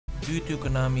Due to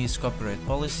Konami's copyright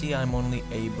policy, I'm only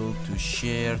able to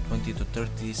share 20 to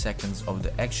 30 seconds of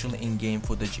the actual in-game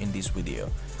footage in this video.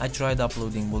 I tried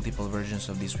uploading multiple versions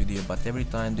of this video, but every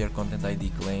time their content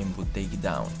ID claim would take it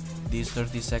down. These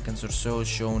 30 seconds or so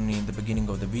shown in the beginning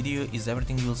of the video is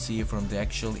everything you'll see from the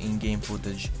actual in-game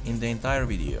footage in the entire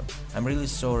video. I'm really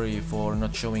sorry for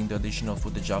not showing the additional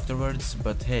footage afterwards,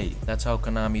 but hey, that's how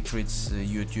Konami treats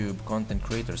YouTube content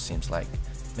creators, seems like.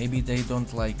 Maybe they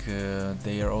don't like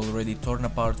their already torn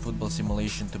apart football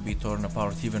simulation to be torn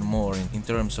apart even more in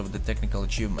terms of the technical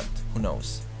achievement, who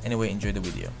knows. Anyway, enjoy the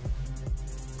video.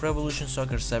 Pro Evolution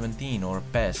Soccer 17 or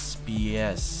PES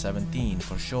 17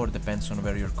 for sure, depends on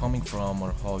where you're coming from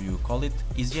or how you call it,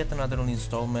 is yet another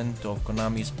installment of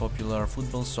Konami's popular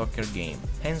football soccer game.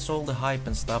 Hence all the hype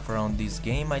and stuff around this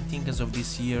game. I think as of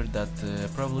this year that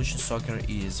Pro Evolution Soccer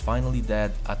is finally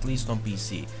dead, at least on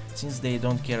PC, since they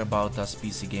don't care about us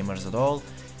PC gamers at all.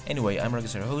 Anyway, I'm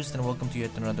Ragnos, your host, and welcome to yet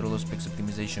another low specs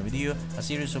optimization video, a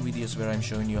series of videos where I'm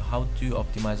showing you how to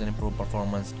optimize and improve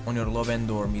performance on your low-end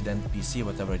or mid-end PC,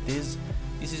 whatever it is.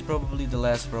 This is probably the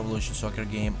last Pro Evolution Soccer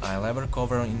game I'll ever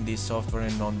cover in this software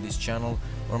and on this channel,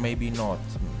 or maybe not,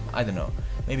 I don't know.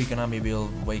 Maybe Konami will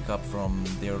wake up from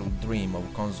their dream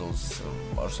of consoles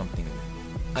or something,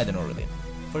 I don't know really.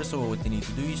 First of all, what you need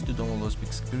to do is to download Low-Spec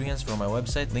Experience from my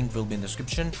website, link will be in the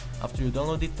description. After you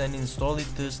download it and install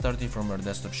it, start it from your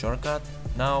desktop shortcut.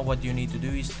 Now what you need to do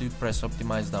is to press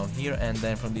optimize down here, and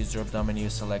then from this drop down menu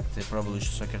select Pro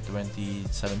Evolution Soccer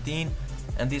 2017,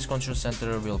 and this control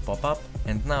center will pop up.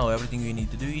 And now everything you need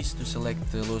to do is to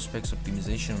select low specs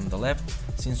optimization on the left,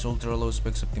 since ultra low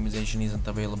specs optimization isn't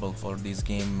available for this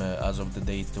game as of the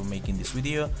date of making this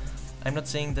video. I'm not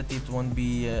saying that it won't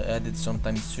be added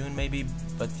sometime soon maybe,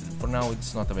 but for now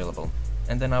it's not available.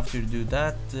 And then after you do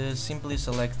that, simply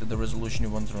select the resolution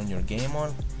you want to run your game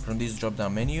on from this drop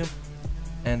down menu,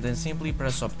 and then simply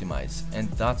press optimize, and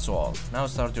that's all. Now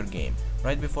start your game.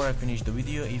 Right before I finish the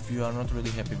video, if you are not really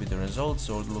happy with the results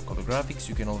or the look of the graphics,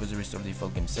 you can always restore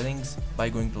default game settings by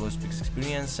going to Low Specs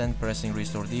Experience and pressing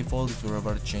restore default. It will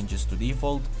revert changes to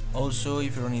default. Also,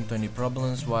 if you run into any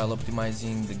problems while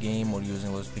optimizing the game or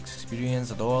using Low Specs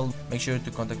Experience at all, make sure to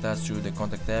contact us through the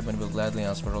contact tab and we'll gladly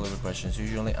answer all of your questions,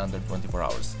 usually under 24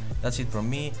 hours. That's it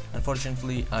from me.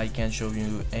 Unfortunately, I can't show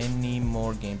you any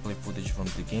more gameplay footage from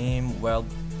the game. Well,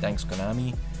 thanks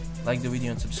Konami. Like the video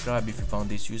and subscribe if you found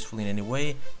this useful in any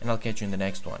way, and I'll catch you in the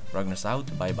next one. Ragnos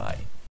out, bye bye.